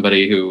from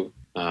somebody who,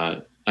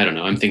 I don't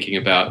know, I'm thinking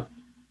about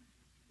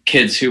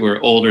kids who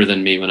were older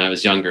than me when I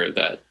was younger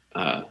that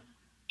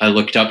I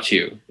looked up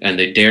to, and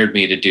they dared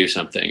me to do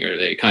something, or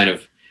they kind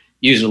of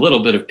used a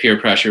little bit of peer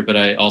pressure, but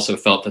I also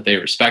felt that they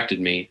respected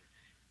me.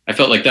 I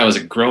felt like that was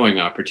a growing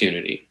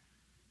opportunity.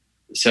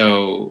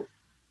 So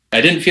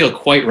I didn't feel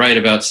quite right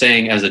about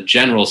saying as a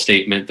general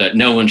statement that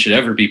no one should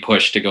ever be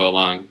pushed to go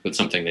along with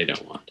something they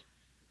don't want.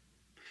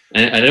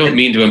 And I don't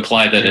mean to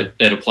imply that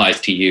it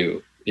applies to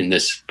you in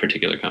this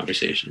particular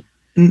conversation.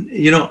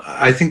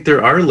 I think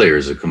there are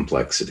layers of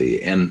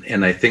complexity.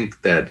 And I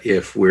think that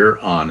if we're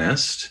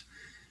honest,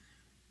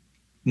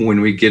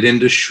 when we get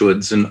into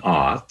shoulds and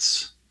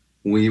oughts,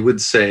 we would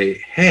say,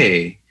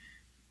 hey,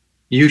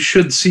 you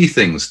should see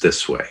things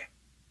this way.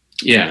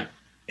 Yeah.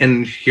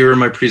 And here are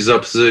my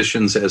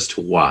presuppositions as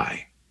to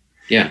why.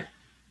 Yeah.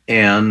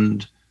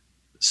 And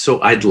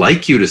so I'd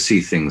like you to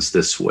see things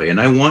this way, and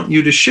I want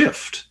you to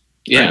shift.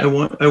 Yeah.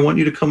 I want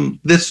you to come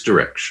this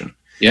direction.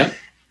 Yeah.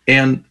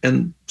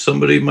 And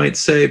somebody might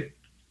say,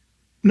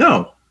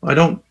 no, I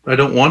don't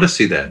want to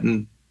see that,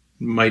 and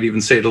might even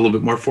say it a little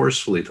bit more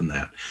forcefully than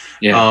that.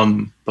 Yeah.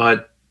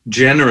 But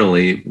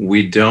generally,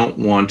 we don't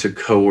want to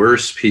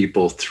coerce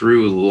people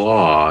through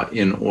law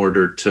in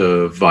order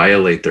to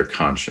violate their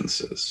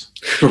consciences.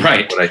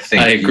 Right. What I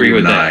think I agree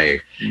with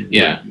that.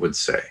 I would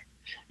say.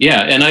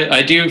 Yeah, and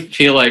I do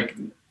feel like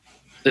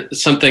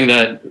something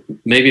that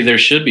maybe there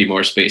should be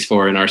more space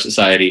for in our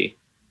society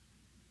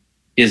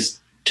is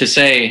to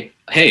say,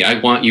 hey, I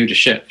want you to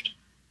shift.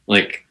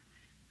 Like,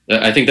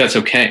 I think that's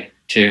okay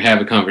to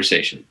have a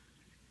conversation.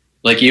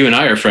 Like, you and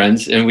I are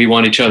friends and we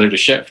want each other to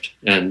shift,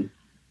 and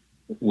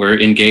we're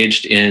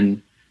engaged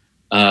in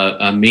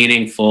a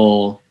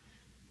meaningful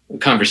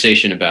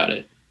conversation about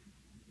it.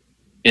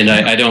 And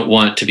I don't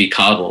want to be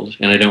coddled,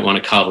 and I don't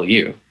want to coddle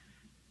you.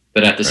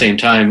 But at the same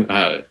time,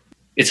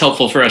 it's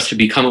helpful for us to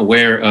become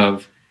aware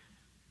of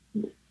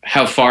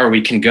how far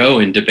we can go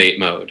in debate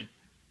mode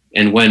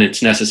and when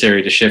it's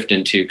necessary to shift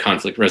into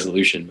conflict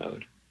resolution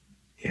mode.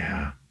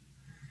 Yeah.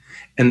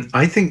 And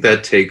I think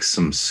that takes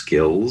some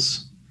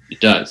skills. It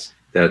does.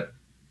 That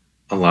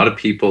a lot of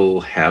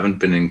people haven't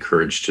been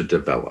encouraged to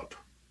develop.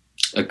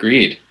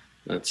 Agreed.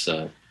 That's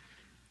a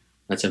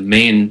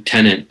main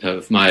tenet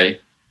of my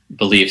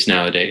beliefs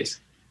nowadays.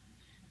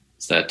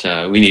 Is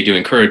that we need to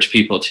encourage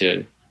people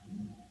to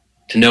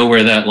know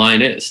where that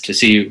line is, to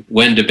see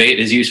when debate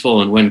is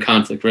useful and when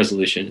conflict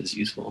resolution is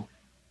useful.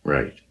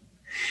 Right.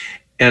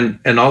 And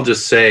I'll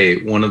just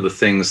say, one of the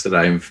things that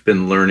I've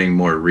been learning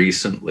more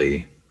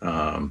recently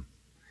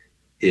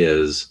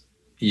is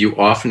you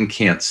often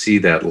can't see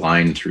that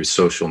line through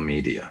social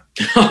media.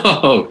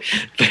 Oh,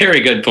 very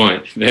good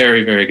point.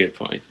 Very, very good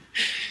point.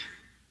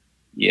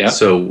 Yeah.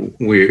 So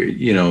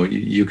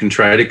you can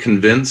try to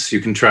convince, you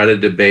can try to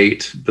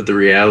debate, but the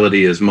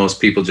reality is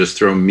most people just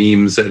throw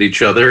memes at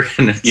each other,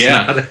 and it's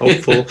not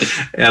helpful.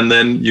 And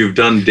then you've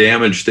done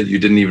damage that you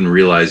didn't even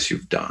realize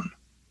you've done.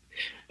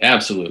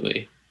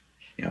 Absolutely.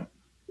 Yeah.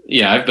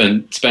 Yeah, I've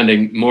been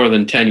spending more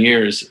than 10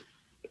 years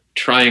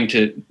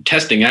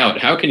testing out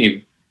how can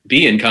you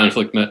be in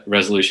conflict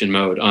resolution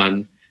mode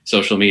on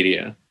social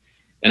media.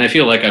 And I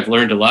feel like I've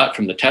learned a lot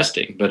from the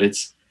testing, but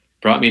it's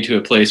brought me to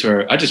a place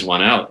where I just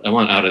want out. I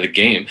want out of the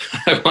game.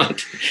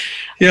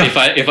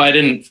 If I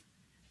didn't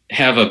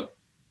have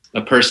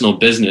a personal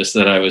business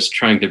that I was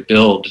trying to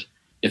build,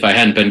 if I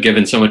hadn't been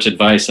given so much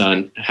advice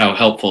on how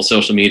helpful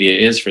social media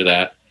is for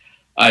that,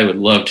 I would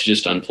love to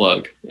just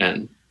unplug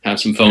and have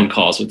some phone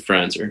calls with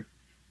friends or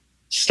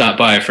stop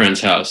by a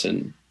friend's house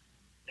and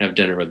have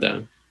dinner with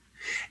them.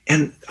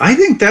 And I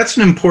think that's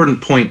an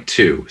important point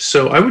too.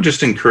 So I would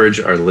just encourage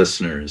our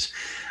listeners,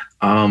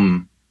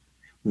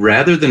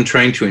 rather than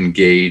trying to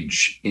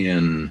engage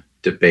in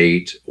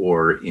debate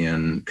or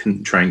in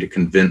trying to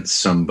convince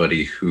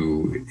somebody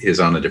who is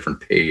on a different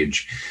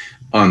page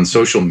on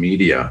social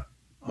media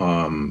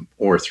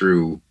or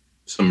through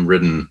some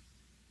written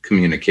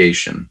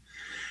communication,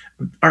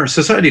 our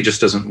society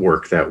just doesn't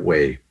work that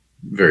way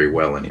very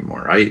well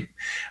anymore. I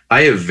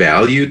have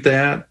valued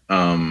that.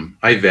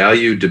 I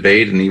value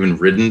debate and even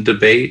written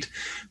debate,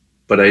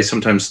 but I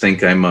sometimes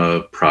think I'm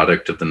a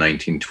product of the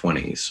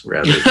 1920s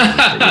rather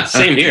than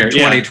same here,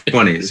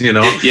 2020s,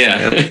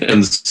 Yeah.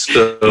 And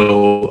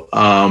so,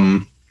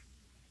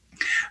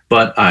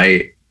 but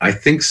I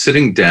think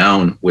sitting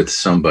down with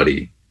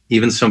somebody,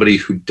 even somebody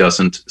who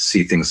doesn't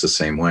see things the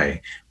same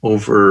way,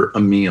 over a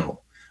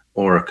meal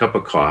or a cup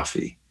of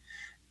coffee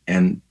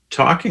and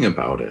talking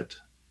about it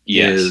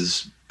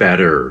is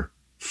better,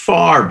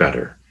 far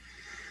better.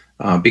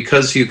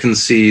 Because you can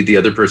see the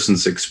other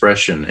person's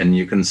expression and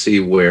you can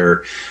see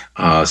where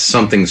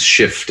something's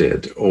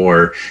shifted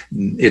or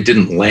it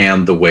didn't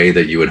land the way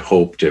that you had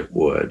hoped it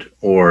would,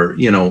 or,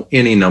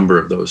 any number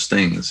of those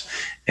things.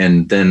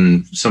 And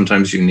then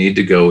sometimes you need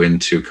to go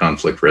into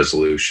conflict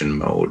resolution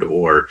mode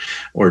or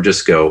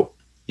just go,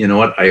 you know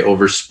what, I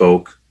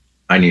overspoke.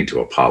 I need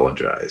to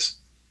apologize.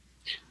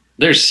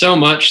 There's so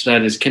much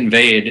that is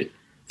conveyed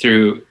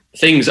through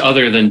things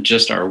other than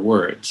just our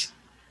words.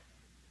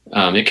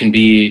 It can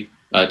be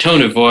a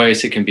tone of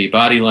voice, it can be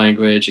body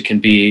language, it can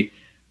be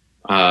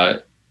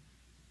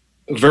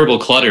verbal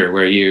clutter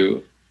where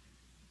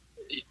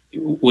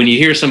when you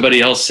hear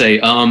somebody else say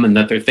and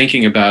that they're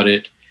thinking about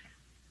it,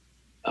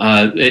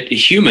 it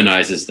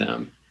humanizes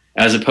them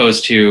as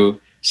opposed to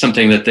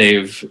something that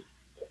they've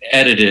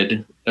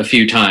edited a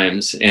few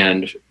times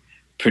and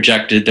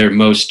projected their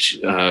most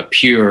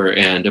pure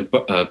and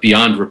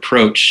beyond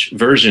reproach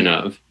version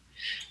of.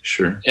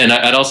 Sure. And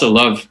I'd also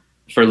love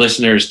for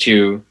listeners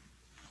to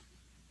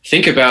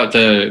think about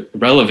the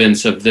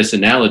relevance of this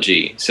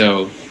analogy.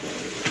 So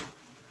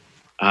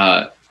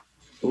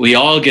we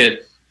all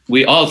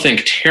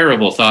think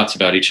terrible thoughts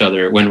about each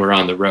other when we're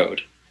on the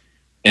road.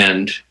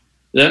 And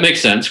that makes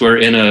sense. We're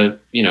in a,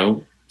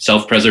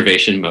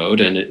 self-preservation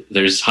mode, and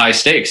there's high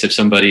stakes if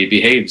somebody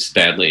behaves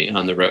badly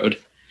on the road.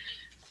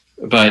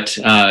 But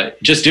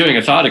just doing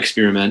a thought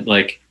experiment,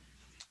 like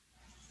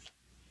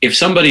if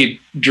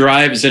somebody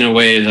drives in a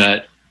way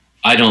that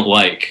I don't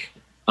like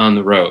on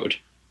the road,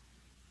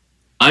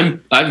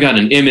 I've got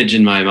an image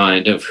in my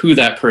mind of who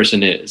that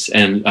person is,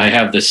 and I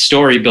have this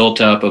story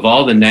built up of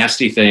all the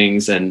nasty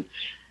things and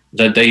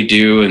that they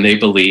do and they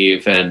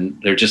believe, and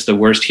they're just the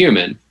worst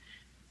human.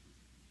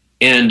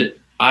 And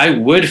I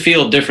would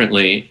feel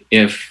differently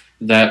if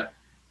that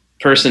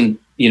person,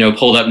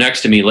 pulled up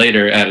next to me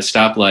later at a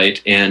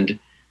stoplight and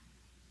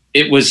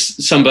it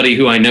was somebody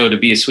who I know to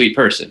be a sweet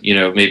person.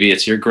 Maybe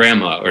it's your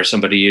grandma or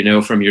somebody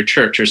from your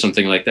church or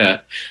something like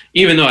that.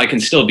 Even though I can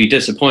still be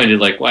disappointed,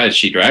 like, why is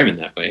she driving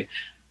that way?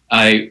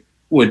 I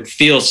would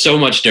feel so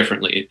much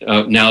differently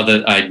now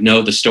that I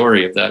know the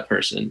story of that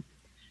person.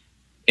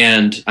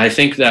 And I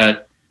think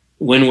that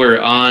when we're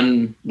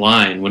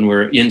online, when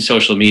we're in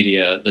social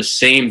media, the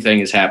same thing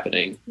is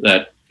happening,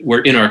 that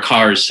we're in our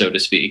cars, so to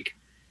speak.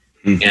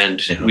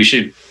 And we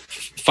should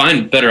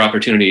find better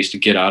opportunities to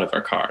get out of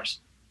our cars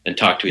and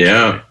talk to each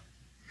other.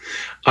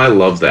 I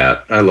love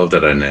that. I love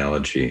that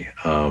analogy.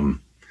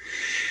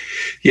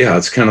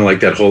 It's kind of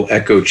like that whole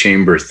echo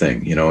chamber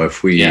thing.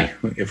 If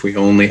we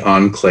only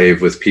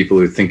enclave with people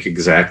who think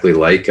exactly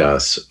like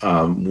us,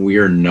 we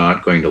are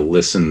not going to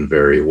listen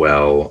very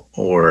well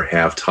or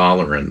have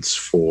tolerance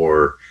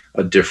for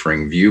a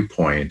differing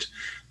viewpoint,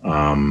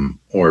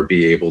 or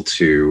be able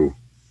to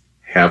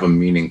have a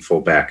meaningful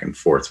back and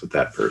forth with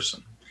that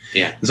person.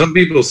 Yeah. And some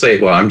people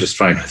say, well, I'm just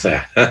fine with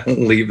that.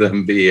 Leave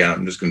them be.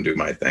 I'm just going to do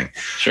my thing.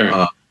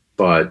 Sure.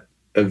 But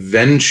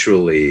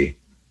eventually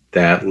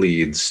that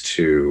leads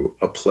to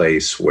a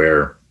place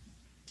where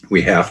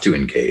we have to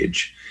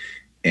engage.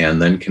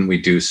 And then can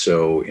we do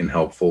so in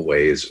helpful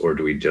ways, or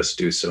do we just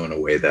do so in a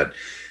way that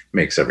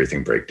makes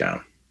everything break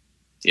down?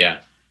 Yeah.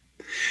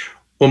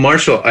 Well,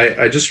 Marshall,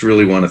 I just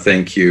really want to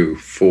thank you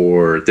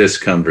for this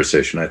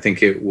conversation. I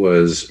think it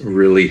was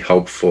really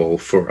helpful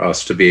for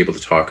us to be able to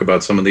talk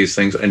about some of these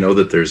things. I know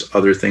that there's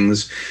other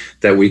things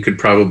that we could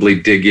probably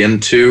dig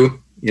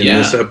into in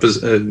this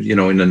episode,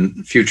 in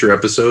a future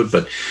episode,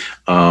 but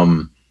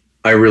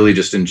I really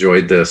just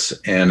enjoyed this,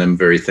 and I'm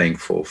very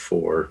thankful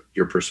for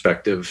your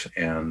perspective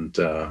and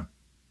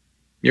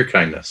your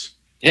kindness.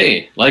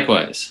 Hey,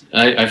 likewise.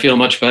 I feel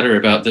much better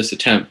about this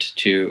attempt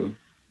to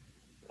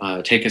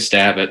take a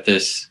stab at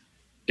this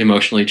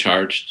emotionally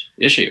charged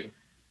issue.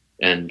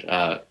 And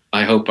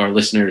I hope our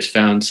listeners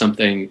found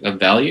something of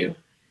value.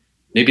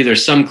 Maybe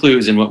there's some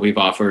clues in what we've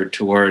offered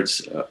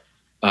towards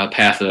a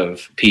path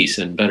of peace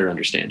and better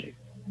understanding.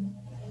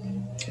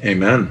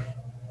 Amen.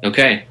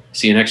 Okay.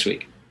 See you next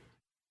week.